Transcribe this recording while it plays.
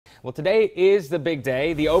Well, today is the big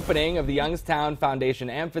day, the opening of the Youngstown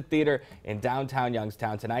Foundation Amphitheatre in downtown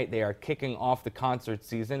Youngstown. Tonight, they are kicking off the concert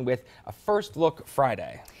season with a First Look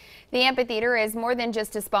Friday. The amphitheater is more than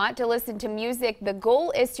just a spot to listen to music. The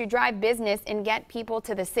goal is to drive business and get people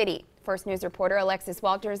to the city. First News reporter Alexis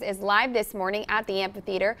Walters is live this morning at the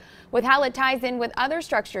amphitheater with how it ties in with other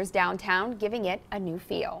structures downtown, giving it a new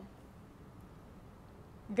feel.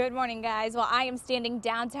 Good morning, guys. Well, I am standing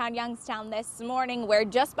downtown Youngstown this morning, where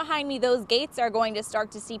just behind me those gates are going to start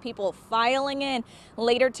to see people filing in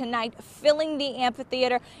later tonight, filling the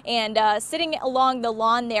amphitheater and sitting along the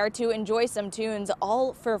lawn there to enjoy some tunes,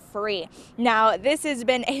 all for free. Now, this has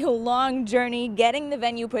been a long journey getting the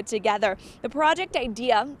venue put together. The project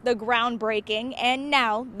idea, the groundbreaking, and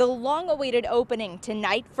now the long-awaited opening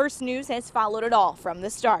tonight. First News has followed it all from the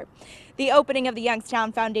start. The opening of the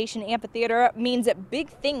Youngstown Foundation Amphitheater means big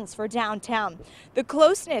things for downtown. The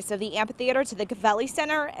closeness of the amphitheater to the Cavelli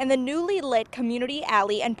Center and the newly lit community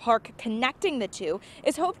alley and park connecting the two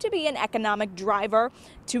is hoped to be an economic driver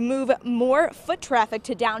to move more foot traffic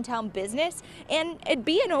to downtown business, and it'd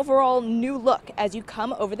be an overall new look as you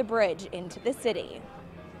come over the bridge into the city.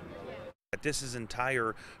 This is an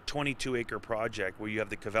entire 22-acre project where you have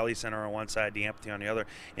the Cavelli Center on one side, the amphitheater on the other.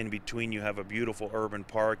 In between, you have a beautiful urban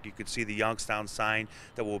park. You could see the Youngstown sign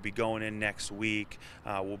that will be going in next week.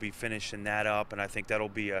 We'll be finishing that up, and I think that'll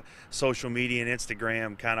be a social media and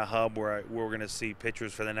Instagram kind of hub where we're going to see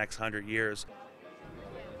pictures for the next 100 years.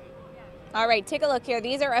 All right, take a look here.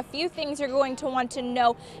 These are a few things you're going to want to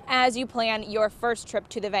know as you plan your first trip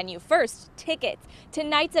to the venue. First, tickets.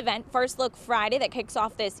 Tonight's event, First Look Friday, that kicks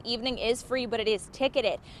off this evening, is free, but it is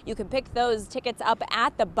ticketed. You can pick those tickets up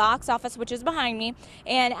at the box office, which is behind me.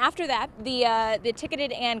 And after that, the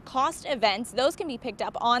ticketed and cost events, those can be picked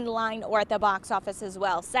up online or at the box office as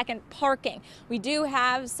well. Second, parking. We do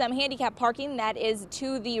have some handicap parking that is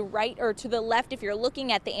to the right or to the left if you're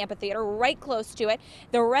looking at the amphitheater, right close to it.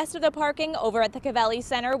 The rest of the parking over at the Cavelli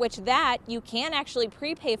Center, which that you can actually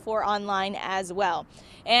prepay for online as well.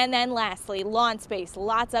 And then lastly, lawn space.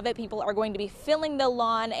 Lots of it. People are going to be filling the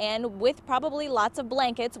lawn, and with probably lots of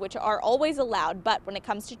blankets, which are always allowed. But when it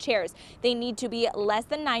comes to chairs, they need to be less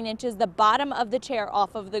than 9 inches, the bottom of the chair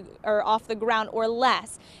off the ground or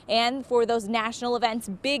less. And for those national events,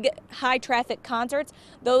 big high traffic concerts,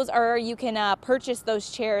 those are, you can purchase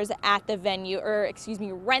those chairs at the venue, or excuse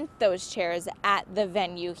me, rent those chairs at the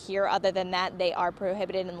venue here. Other than that, they are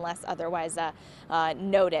prohibited unless otherwise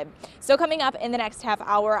noted. So coming up in the next half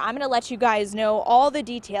hour, I'm going to let you guys know all the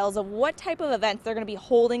details of what type of events they're going to be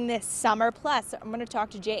holding this summer. Plus, I'm going to talk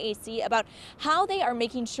to JAC about how they are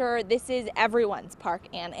making sure this is everyone's park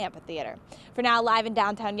and amphitheater. For now, live in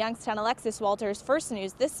downtown Youngstown, Alexis Walters, First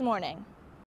News this morning.